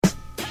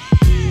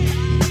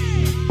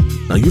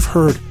Now, you've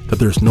heard that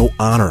there's no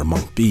honor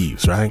among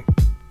thieves, right?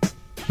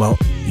 Well,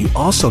 you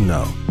also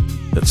know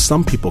that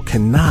some people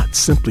cannot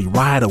simply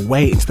ride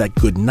away into that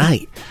good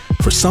night.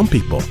 For some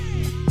people,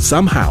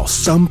 somehow,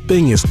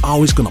 something is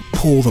always going to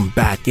pull them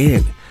back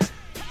in.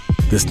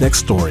 This next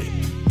story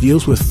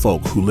deals with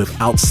folk who live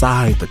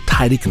outside the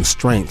tidy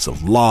constraints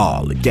of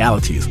law,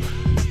 legalities,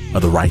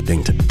 or the right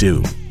thing to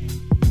do.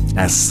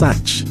 As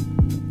such,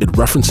 it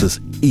references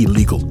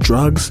illegal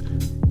drugs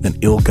and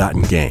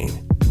ill-gotten gain.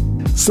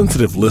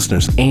 Sensitive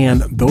listeners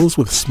and those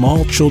with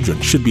small children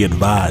should be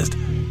advised,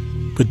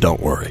 but don't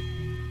worry.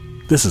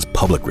 This is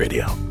public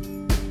radio.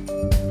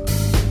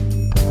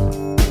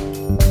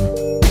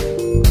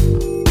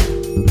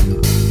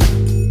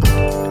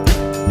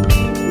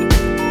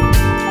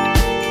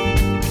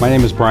 My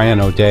name is Brian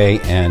O'Day,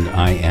 and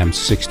I am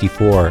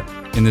 64.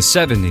 In the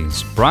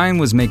 70s, Brian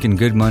was making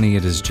good money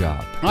at his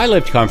job. I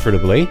lived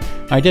comfortably.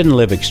 I didn't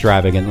live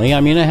extravagantly.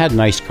 I mean, I had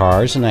nice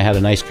cars, and I had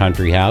a nice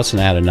country house,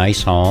 and I had a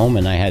nice home,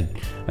 and I had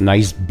a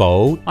nice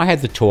boat. I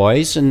had the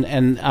toys,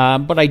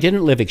 but I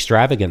didn't live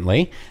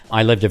extravagantly.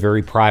 I lived a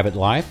very private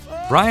life.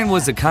 Brian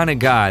was the kind of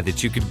guy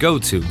that you could go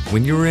to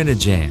when you were in a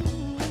jam.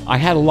 I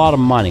had a lot of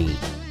money,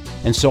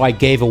 and so I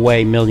gave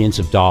away millions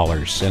of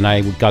dollars, and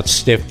I got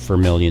stiffed for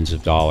millions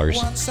of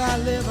dollars. Once I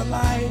live a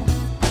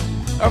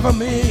life of a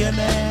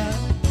millionaire.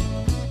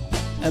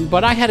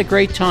 But I had a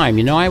great time.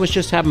 You know, I was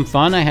just having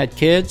fun. I had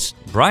kids.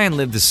 Brian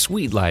lived a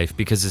sweet life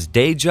because his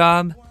day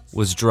job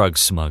was drug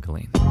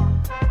smuggling.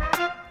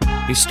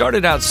 He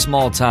started out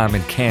small-time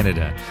in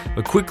Canada,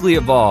 but quickly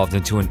evolved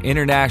into an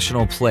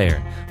international player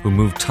who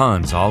moved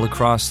tons all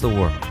across the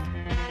world.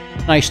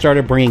 I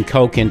started bringing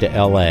coke into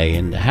L.A.,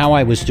 and how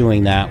I was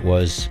doing that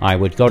was I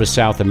would go to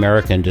South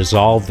America and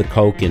dissolve the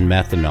coke in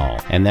methanol,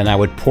 and then I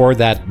would pour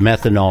that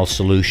methanol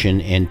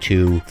solution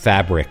into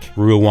fabric,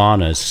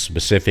 ruanas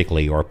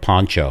specifically, or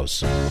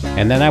ponchos.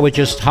 And then I would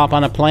just hop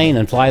on a plane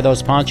and fly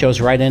those ponchos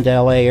right into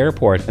L.A.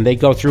 airport, and they'd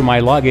go through my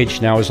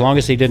luggage. Now, as long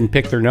as they didn't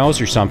pick their nose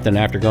or something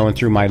after going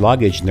through my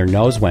luggage and their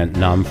nose went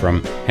numb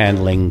from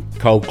handling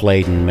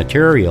coke-laden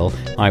material,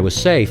 I was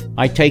safe.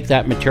 I'd take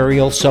that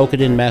material, soak it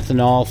in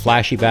methanol,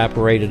 flash evaporate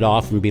it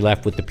off, and be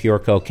left with the pure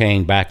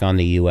cocaine back on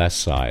the U.S.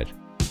 side.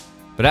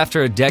 But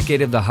after a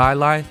decade of the high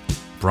life,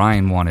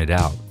 Brian wanted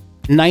out.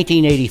 In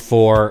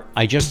 1984,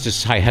 I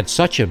had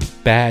such a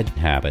bad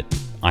habit,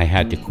 I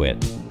had to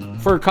quit.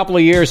 For a couple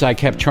of years, I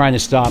kept trying to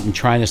stop,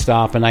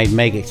 and I'd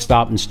make it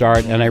stop and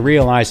start, and I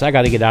realized I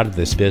got to get out of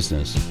this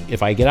business.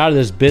 If I get out of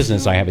this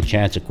business, I have a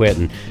chance of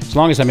quitting. As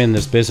long as I'm in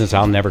this business,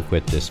 I'll never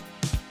quit this.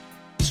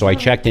 So I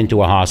checked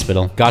into a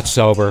hospital, got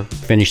sober,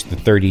 finished the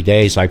 30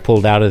 days. I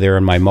pulled out of there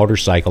on my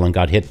motorcycle and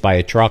got hit by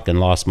a truck and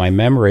lost my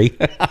memory.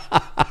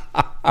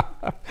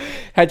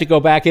 Had to go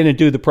back in and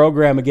do the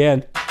program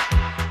again.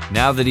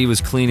 Now that he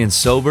was clean and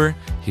sober,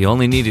 he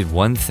only needed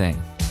one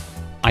thing.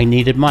 I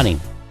needed money.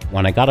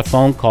 When I got a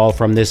phone call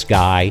from this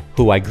guy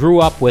who I grew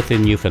up with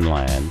in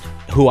Newfoundland,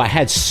 who I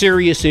had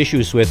serious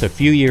issues with a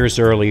few years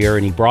earlier,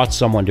 and he brought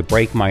someone to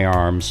break my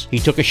arms. He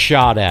took a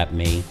shot at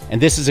me,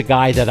 and this is a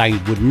guy that I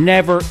would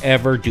never,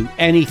 ever do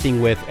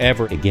anything with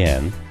ever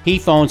again. He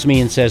phones me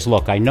and says,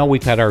 look, I know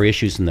we've had our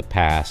issues in the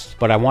past,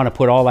 but I want to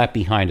put all that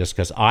behind us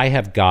because I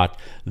have got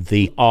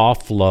the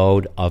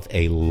offload of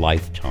a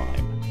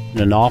lifetime.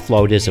 An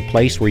offload is a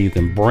place where you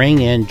can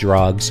bring in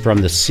drugs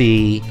from the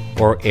sea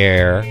or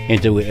air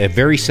into a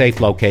very safe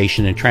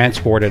location and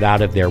transport it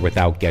out of there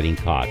without getting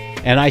caught.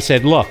 And I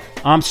said, look,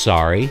 I'm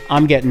sorry,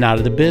 I'm getting out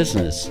of the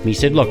business. And he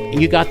said, look,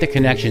 you got the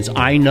connections.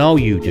 I know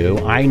you do.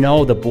 I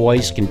know the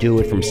boys can do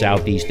it from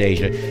Southeast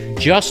Asia.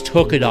 Just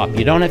hook it up.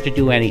 You don't have to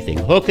do anything.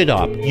 Hook it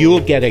up.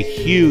 You'll get a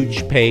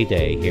huge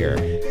payday here.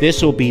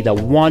 This will be the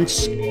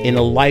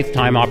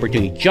once-in-a-lifetime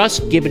opportunity.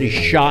 Just give it a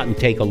shot and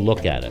take a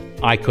look at it.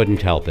 I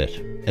couldn't help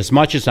it. As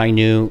much as I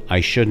knew I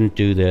shouldn't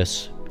do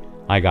this,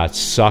 I got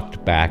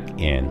sucked back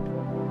in.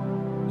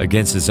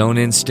 Against his own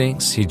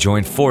instincts, he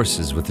joined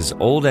forces with his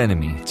old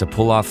enemy to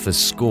pull off the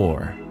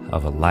score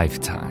of a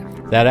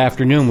lifetime. That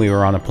afternoon, we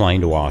were on a plane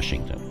to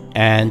Washington,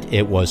 and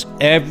it was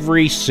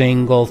every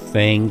single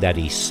thing that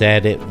he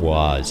said it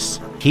was.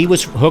 He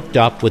was hooked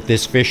up with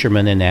this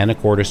fisherman in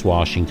Anacortes,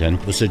 Washington.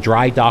 It was a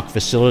dry dock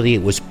facility.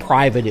 It was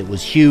private. It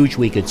was huge.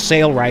 We could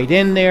sail right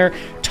in there,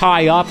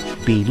 tie up,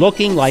 be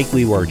looking like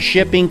we were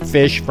shipping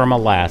fish from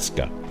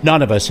Alaska.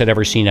 None of us had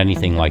ever seen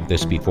anything like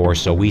this before,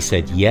 so we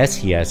said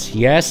yes, yes,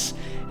 yes,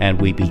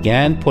 and we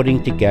began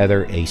putting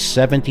together a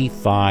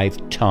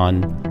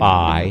 75-ton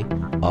buy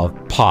of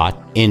pot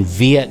in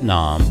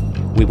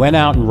Vietnam. We went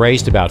out and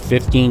raised about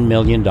 $15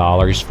 million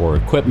for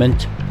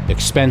equipment,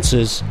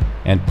 expenses,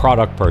 and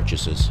product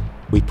purchases.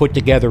 We put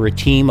together a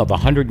team of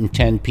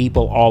 110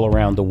 people all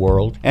around the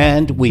world,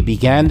 and we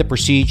began the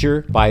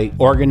procedure by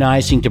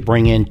organizing to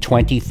bring in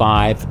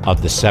 25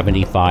 of the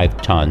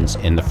 75 tons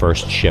in the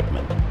first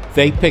shipment.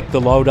 They picked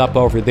the load up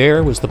over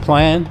there, was the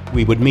plan.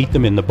 We would meet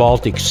them in the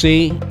Baltic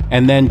Sea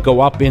and then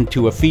go up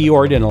into a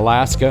fjord in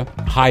Alaska,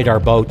 hide our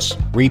boats,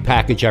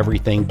 repackage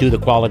everything, do the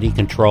quality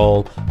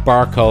control,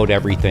 barcode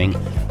everything,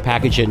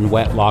 package it in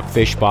wet lock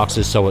fish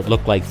boxes so it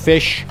looked like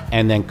fish,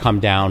 and then come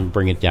down,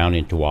 bring it down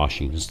into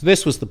Washington. So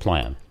this was the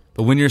plan.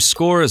 But when your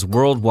score is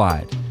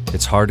worldwide,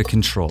 it's hard to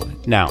control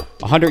it. Now,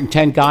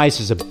 110 guys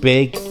is a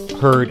big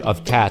herd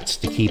of cats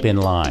to keep in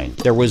line.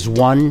 There was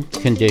one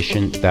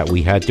condition that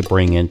we had to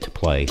bring into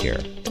play here.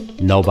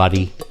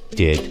 Nobody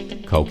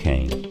did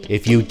cocaine.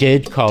 If you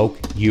did coke,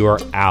 you're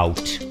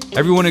out.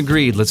 Everyone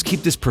agreed, let's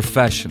keep this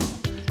professional.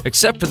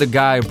 Except for the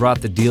guy who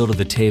brought the deal to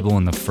the table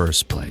in the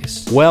first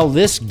place. Well,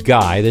 this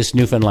guy, this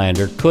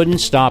Newfoundlander, couldn't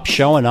stop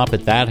showing up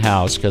at that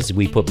house because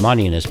we put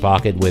money in his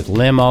pocket with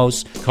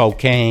limos,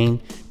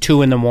 cocaine,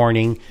 2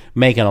 a.m,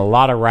 making a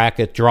lot of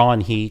racket,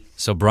 drawing heat.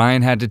 So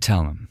Brian had to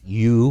tell him,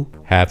 you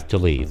have to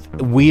leave.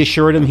 We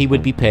assured him he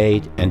would be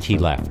paid, and he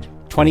left.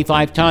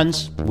 25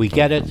 tons, we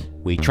get it.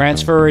 We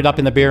transfer it up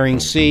in the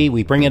Bering Sea.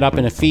 We bring it up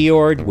in a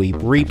fjord. We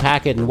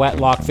repack it in wet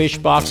lock fish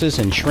boxes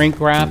and shrink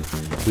wrap.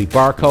 We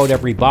barcode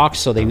every box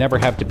so they never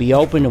have to be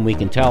opened, and we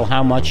can tell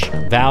how much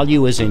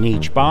value is in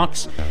each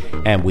box.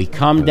 And we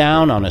come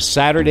down on a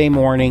Saturday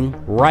morning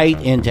right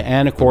into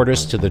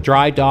Anacortes to the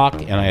dry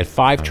dock, and I had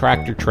 5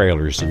 tractor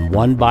trailers, and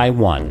one by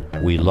one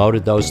we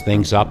loaded those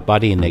things up,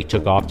 buddy, and they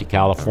took off to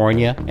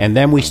California. And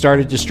then we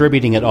started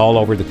distributing it all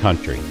over the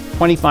country.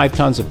 25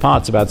 tons of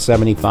pot's about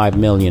 $75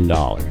 million.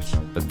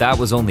 But that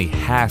was only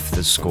half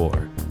the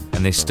score,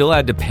 and they still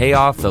had to pay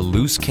off the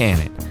loose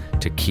cannon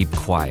to keep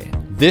quiet.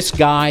 This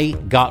guy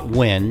got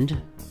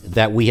wind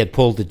that we had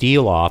pulled the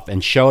deal off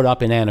and showed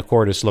up in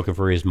Anacortes looking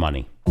for his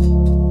money.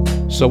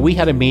 So we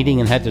had a meeting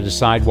and had to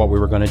decide what we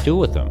were going to do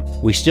with them.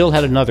 We still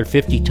had another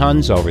 50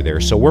 tons over there.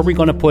 So were we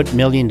going to put $1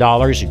 million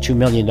or $2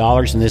 million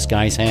in this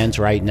guy's hands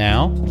right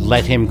now?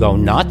 Let him go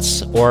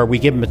nuts? Or we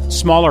give him a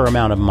smaller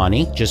amount of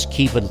money, just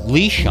keep a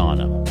leash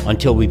on him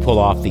until we pull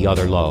off the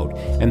other load?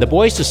 And the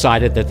boys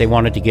decided that they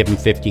wanted to give him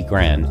 50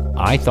 grand.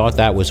 I thought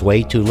that was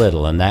way too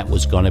little, and that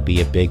was going to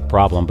be a big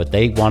problem. But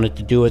they wanted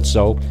to do it,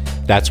 so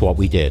that's what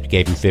we did.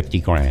 Gave him 50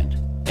 grand.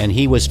 And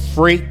he was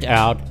freaked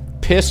out,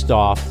 pissed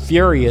off,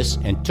 furious,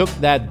 and took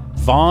that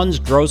Vaughn's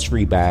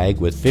grocery bag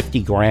with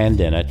 50 grand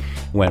in it,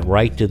 went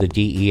right to the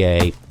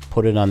DEA,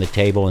 put it on the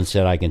table, and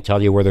said, I can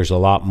tell you where there's a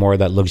lot more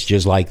that looks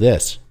just like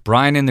this.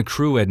 Brian and the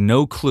crew had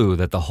no clue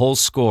that the whole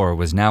score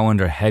was now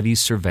under heavy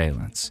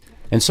surveillance.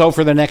 And so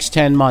for the next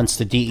 10 months,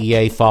 the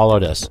DEA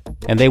followed us,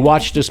 and they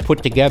watched us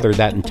put together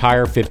that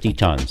entire 50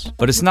 tons.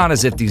 But it's not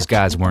as if these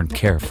guys weren't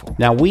careful.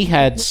 Now, we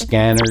had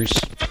scanners,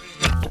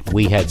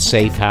 we had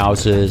safe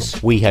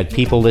houses, we had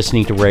people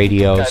listening to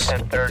radios,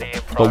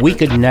 but we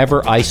could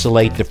never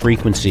isolate the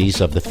frequencies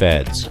of the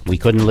feds. We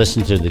couldn't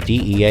listen to the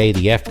DEA,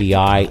 the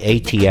FBI,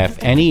 ATF,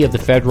 any of the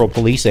federal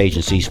police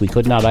agencies. We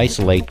could not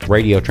isolate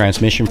radio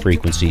transmission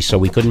frequencies, so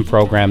we couldn't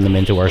program them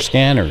into our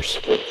scanners.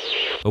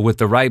 But with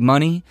the right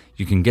money,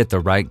 you can get the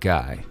right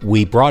guy.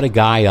 We brought a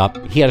guy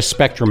up. He had a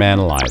spectrum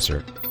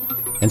analyzer.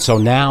 And so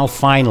now,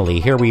 finally,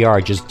 here we are,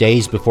 just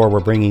days before we're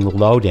bringing the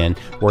load in,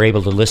 we're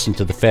able to listen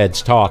to the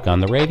feds talk on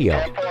the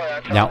radio.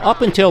 Now, up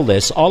until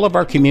this, all of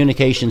our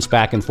communications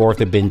back and forth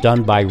have been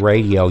done by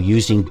radio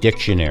using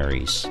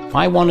dictionaries. If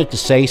I wanted to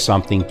say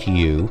something to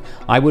you,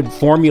 I would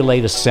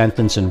formulate a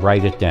sentence and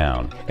write it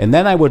down. And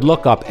then I would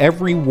look up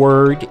every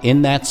word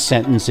in that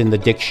sentence in the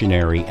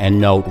dictionary and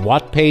note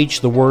what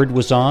page the word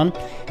was on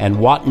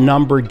and what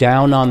number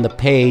down on the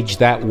page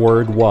that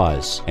word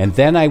was. And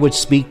then I would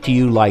speak to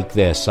you like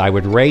this. I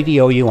would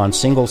radio you on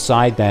single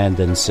sideband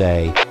and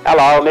say,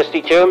 Hello,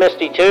 Misty 2,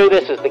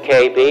 this is the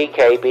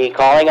KB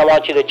calling. I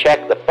want you to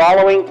check the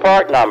following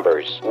part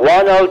numbers,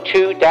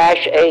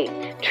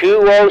 102-8.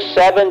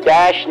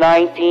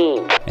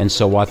 207-19. And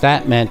so what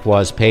that meant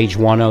was page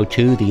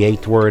 102, the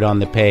 8th word on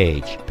the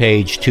page.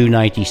 Page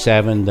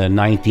 297, the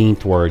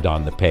 19th word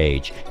on the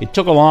page. It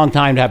took a long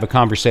time to have a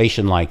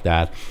conversation like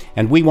that,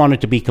 and we wanted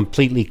to be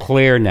completely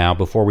clear now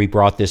before we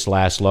brought this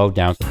last load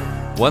down.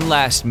 One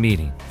last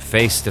meeting,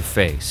 face to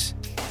face,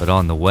 but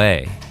on the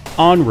way.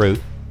 En route,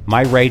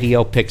 my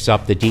radio picks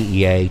up the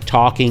DEA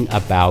talking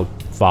about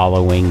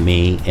following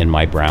me in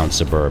my brown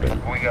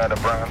Suburban. We got a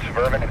brown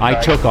Suburban. I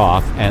took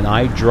off and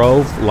I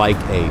drove like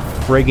a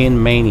friggin'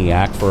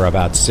 maniac for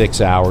about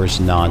 6 hours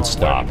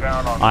nonstop.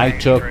 I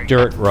took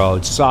dirt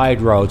roads,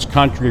 side roads,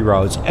 country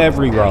roads,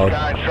 every road.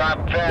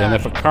 And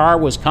if a car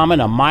was coming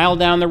a mile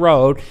down the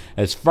road,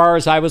 as far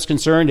as I was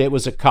concerned, it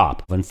was a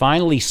cop. And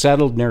finally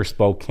settled near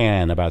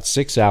Spokane about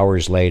 6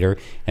 hours later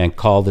and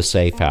called the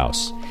safe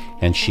house.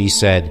 And she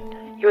said,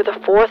 You're the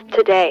 4th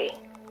today.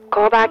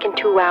 Call back in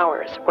 2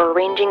 hours. We're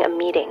arranging a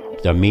meeting.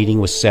 The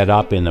meeting was set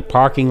up in the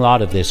parking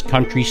lot of this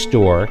country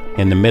store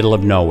in the middle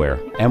of nowhere,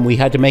 and we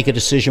had to make a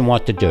decision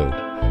what to do.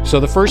 So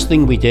the first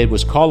thing we did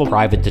was call a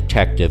private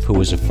detective who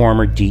was a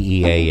former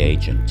DEA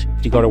agent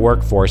to go to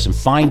work for us and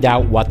find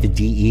out what the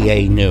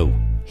DEA knew.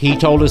 He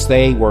told us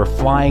they were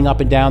flying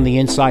up and down the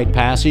inside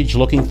passage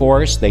looking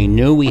for us. They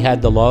knew we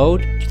had the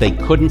load. They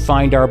couldn't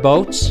find our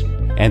boats,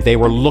 and they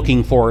were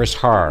looking for us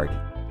hard.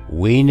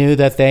 We knew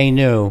that they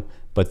knew,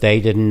 but they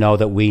didn't know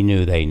that we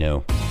knew they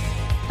knew.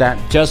 That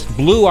just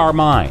blew our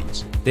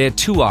minds. They had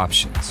two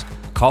options: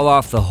 call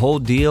off the whole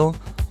deal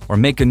or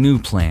make a new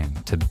plan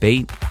to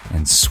bait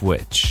and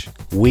switch.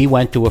 We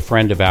went to a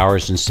friend of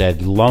ours and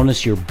said, loan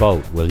us your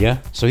boat, will you?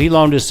 So he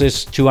loaned us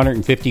this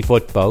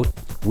 250-foot boat.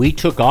 We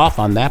took off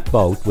on that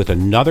boat with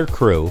another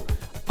crew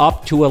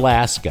up to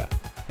Alaska.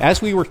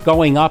 As we were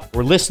going up,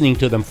 we're listening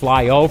to them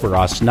fly over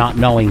us, not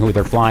knowing who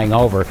they're flying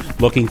over,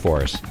 looking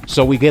for us.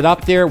 So we get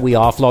up there, we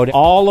offload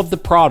all of the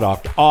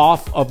product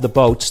off of the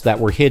boats that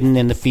were hidden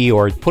in the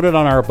fjord, put it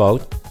on our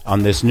boat,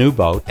 on this new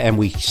boat, and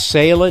we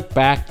sail it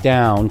back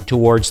down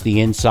towards the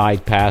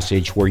inside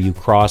passage where you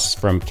cross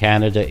from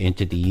Canada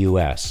into the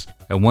U.S.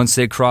 And once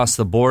they crossed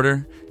the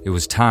border, it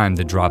was time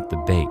to drop the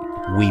bait.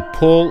 We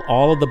pull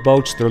all of the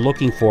boats they're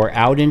looking for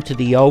out into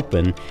the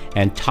open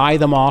and tie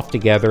them off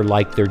together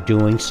like they're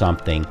doing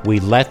something. We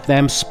let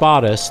them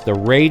spot us. The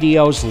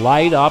radios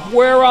light up.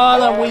 We're on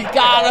them. We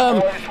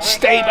got them.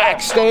 Stay back.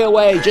 Stay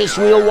away.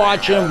 We'll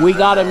watch them. We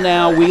got them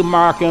now. We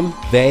mark them.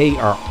 They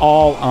are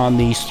all on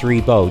these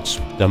three boats.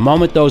 The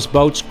moment those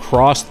boats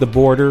crossed the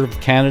border of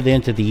Canada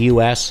into the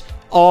U.S.,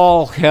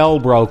 all hell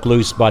broke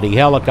loose, buddy.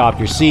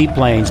 Helicopters,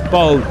 seaplanes,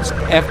 boats,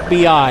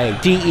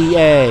 FBI,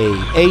 DEA,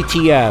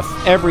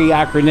 ATF, every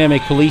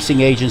acronymic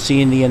policing agency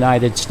in the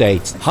United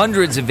States.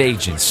 Hundreds of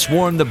agents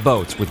swarmed the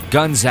boats with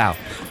guns out,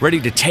 ready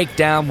to take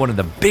down one of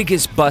the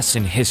biggest busts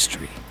in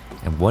history.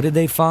 And what did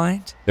they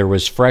find? There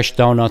was fresh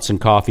donuts and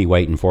coffee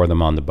waiting for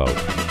them on the boat.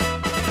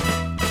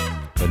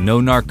 But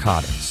no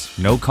narcotics,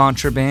 no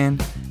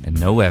contraband, and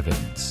no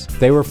evidence.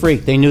 They were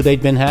freaked. They knew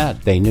they'd been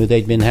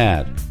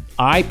had.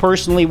 I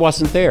personally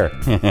wasn't there.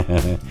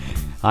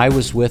 I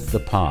was with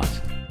the pot.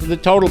 The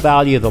total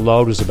value of the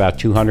load was about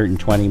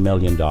 $220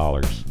 million.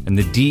 And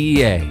the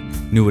DEA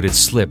knew it had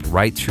slipped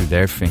right through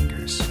their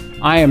fingers.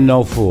 I am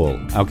no fool,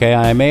 okay?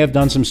 I may have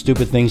done some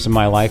stupid things in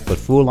my life, but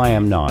fool I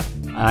am not.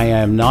 I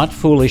am not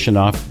foolish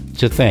enough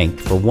to think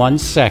for 1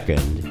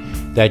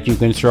 second that you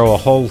can throw a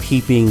whole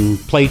heaping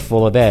plate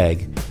full of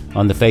egg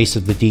on the face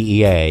of the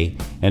DEA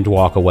and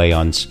walk away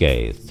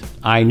unscathed.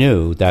 I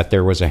knew that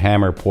there was a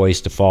hammer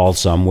poised to fall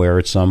somewhere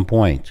at some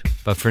point.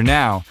 But for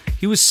now,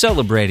 he was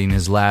celebrating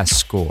his last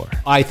score.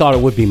 I thought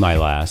it would be my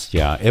last,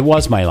 yeah. It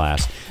was my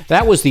last.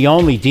 That was the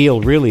only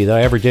deal, really, that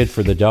I ever did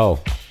for the dough.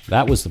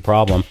 That was the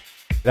problem.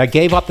 I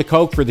gave up the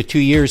coke for the 2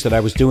 years that I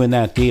was doing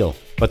that deal.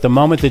 But the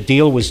moment the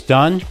deal was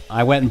done,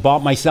 I went and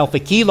bought myself a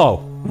kilo.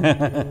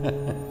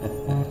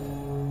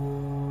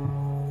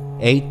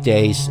 8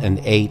 days and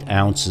 8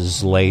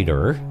 ounces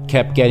later,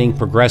 kept getting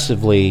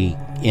progressively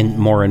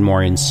more and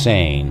more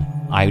insane.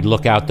 I'd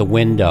look out the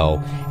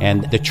window,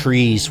 and the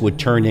trees would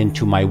turn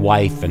into my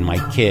wife and my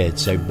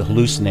kids. I'd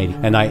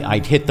hallucinate, and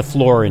I'd hit the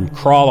floor and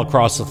crawl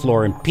across the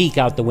floor and peek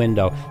out the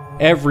window.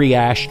 Every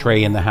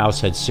ashtray in the house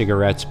had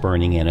cigarettes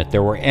burning in it.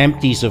 There were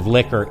empties of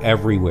liquor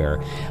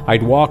everywhere.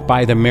 I'd walk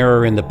by the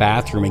mirror in the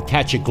bathroom and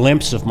catch a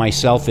glimpse of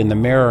myself in the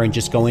mirror and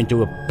just go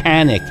into a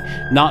panic,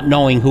 not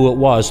knowing who it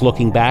was,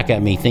 looking back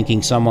at me,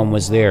 thinking someone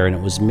was there, and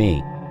it was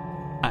me.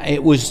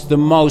 It was the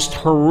most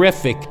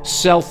horrific,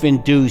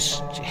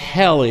 self-induced,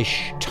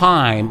 hellish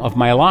time of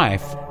my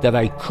life that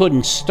I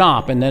couldn't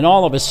stop. And then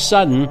all of a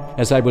sudden,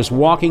 as I was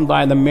walking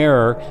by the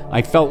mirror,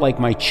 I felt like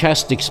my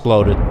chest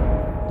exploded.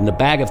 And the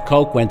bag of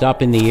Coke went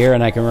up in the air,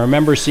 and I can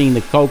remember seeing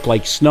the Coke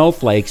like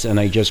snowflakes, and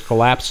I just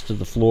collapsed to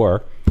the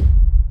floor.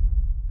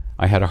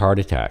 I had a heart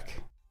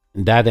attack.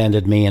 And that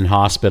ended me in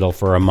hospital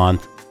for a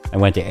month. I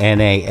went to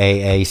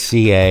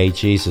NAAACA,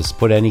 Jesus,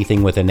 put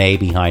anything with an A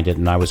behind it,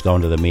 and I was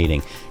going to the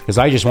meeting because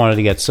I just wanted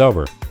to get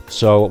sober.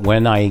 So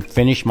when I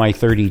finished my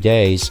 30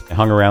 days, I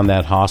hung around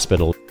that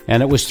hospital.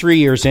 And it was 3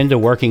 years into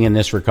working in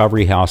this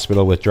recovery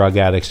hospital with drug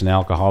addicts and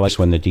alcoholics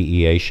when the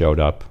DEA showed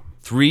up.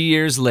 3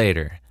 years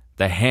later,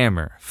 the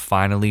hammer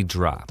finally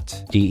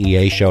dropped.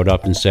 DEA showed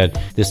up and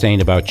said, this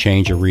ain't about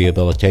change or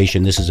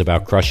rehabilitation. This is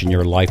about crushing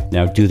your life.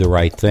 Now do the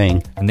right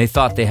thing. And they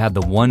thought they had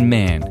the one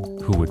man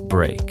who would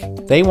break.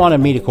 They wanted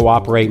me to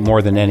cooperate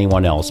more than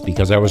anyone else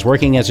because I was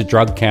working as a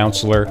drug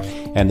counselor,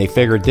 and they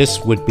figured this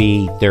would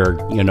be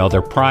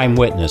their prime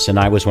witness, and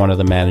I was one of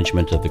the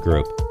management of the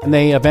group. And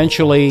they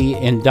eventually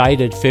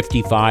indicted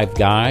 55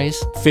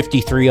 guys.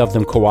 53 of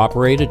them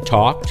cooperated,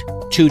 talked.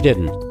 2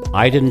 didn't.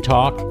 I didn't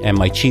talk, and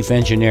my chief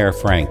engineer,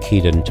 Frank, he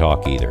didn't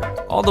talk either.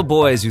 All the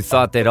boys who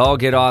thought they'd all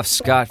get off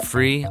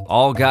scot-free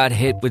all got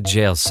hit with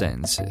jail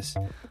sentences.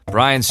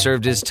 Brian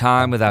served his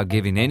time without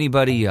giving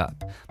anybody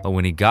up, but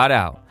when he got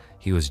out,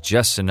 he was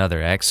just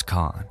another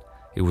ex-con.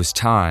 It was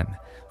time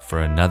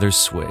for another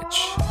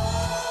switch.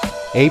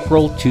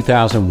 April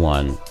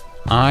 2001.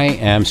 I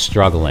am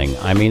struggling.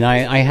 I mean,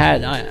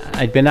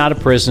 I'd been out of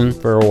prison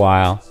for a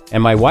while,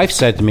 and my wife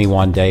said to me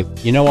one day,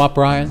 you know what,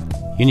 Brian?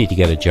 You need to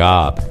get a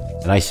job.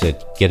 And I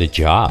said, get a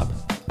job?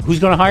 Who's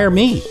going to hire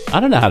me? I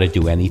don't know how to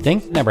do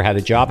anything. Never had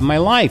a job in my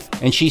life.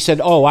 And she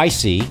said, oh, I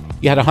see.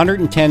 You had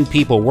 110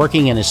 people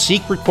working in a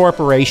secret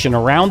corporation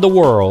around the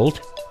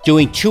world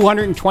doing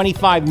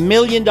 $225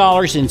 million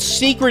in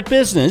secret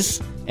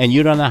business, and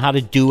you don't know how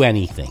to do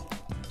anything.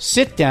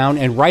 Sit down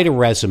and write a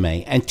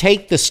resume and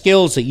take the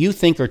skills that you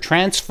think are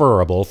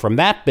transferable from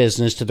that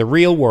business to the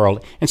real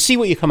world and see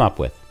what you come up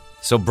with.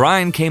 So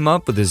Brian came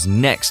up with his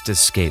next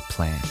escape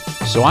plan.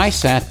 So I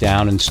sat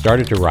down and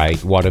started to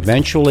write what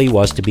eventually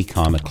was to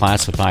become a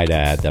classified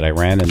ad that I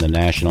ran in the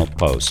National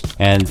Post.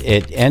 And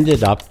it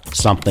ended up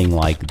something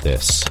like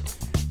this.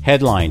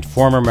 Headlined,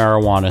 former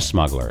marijuana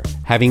smuggler.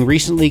 Having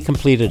recently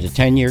completed a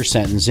 10-year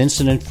sentence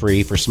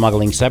incident-free for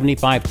smuggling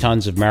 75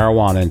 tons of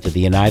marijuana into the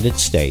United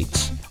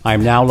States, I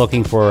am now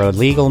looking for a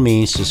legal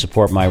means to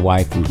support my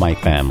wife and my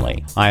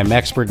family. I am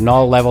expert in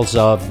all levels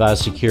of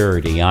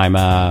security. I'm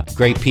a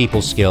great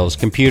people skills,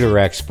 computer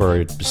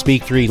expert,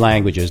 speak 3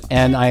 languages,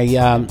 and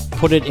I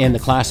put it in the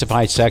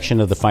classified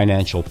section of the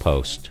Financial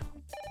Post.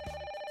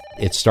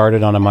 It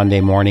started on a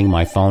Monday morning.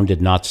 My phone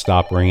did not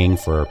stop ringing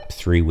for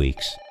 3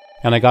 weeks.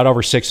 And I got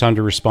over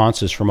 600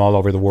 responses from all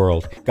over the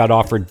world. Got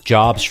offered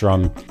jobs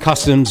from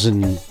customs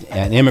and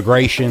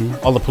immigration.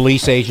 All the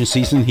police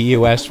agencies in the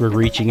U.S. were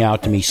reaching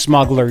out to me.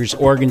 Smugglers,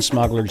 organ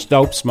smugglers,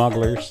 dope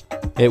smugglers.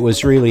 It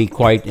was really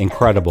quite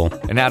incredible.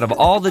 And out of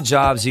all the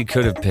jobs he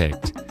could have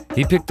picked,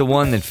 he picked the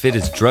one that fit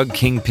his drug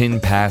kingpin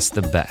past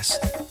the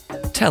best.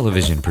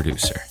 Television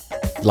producer.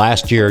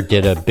 Last year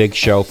did a big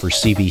show for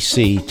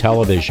CBC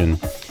television.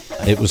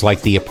 It was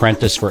like The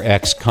Apprentice for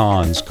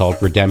ex-cons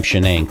called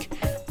Redemption Inc.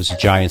 It was a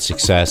giant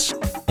success.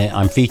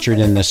 I'm featured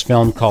in this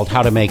film called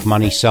How to Make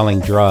Money Selling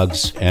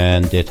Drugs,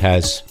 and it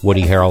has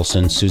Woody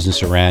Harrelson, Susan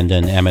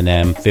Sarandon,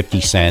 Eminem, 50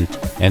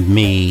 Cent, and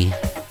me.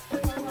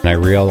 And I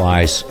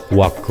realize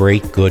what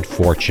great good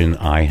fortune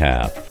I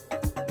have.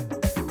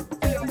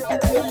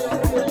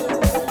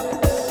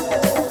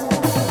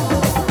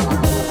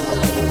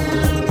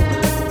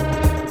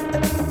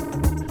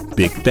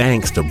 Big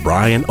thanks to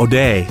Brian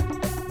O'Day.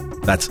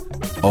 That's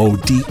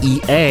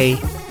ODEA,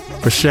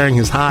 for sharing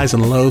his highs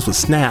and lows with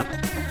Snap.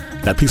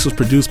 That piece was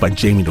produced by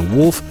Jamie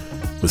DeWolf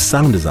with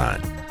sound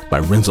design by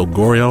Renzo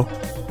Gorio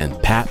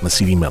and Pat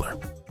Mesiti-Miller.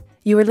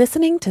 You are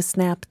listening to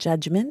Snap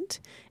Judgment,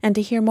 and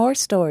to hear more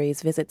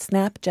stories, visit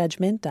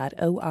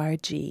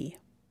snapjudgment.org.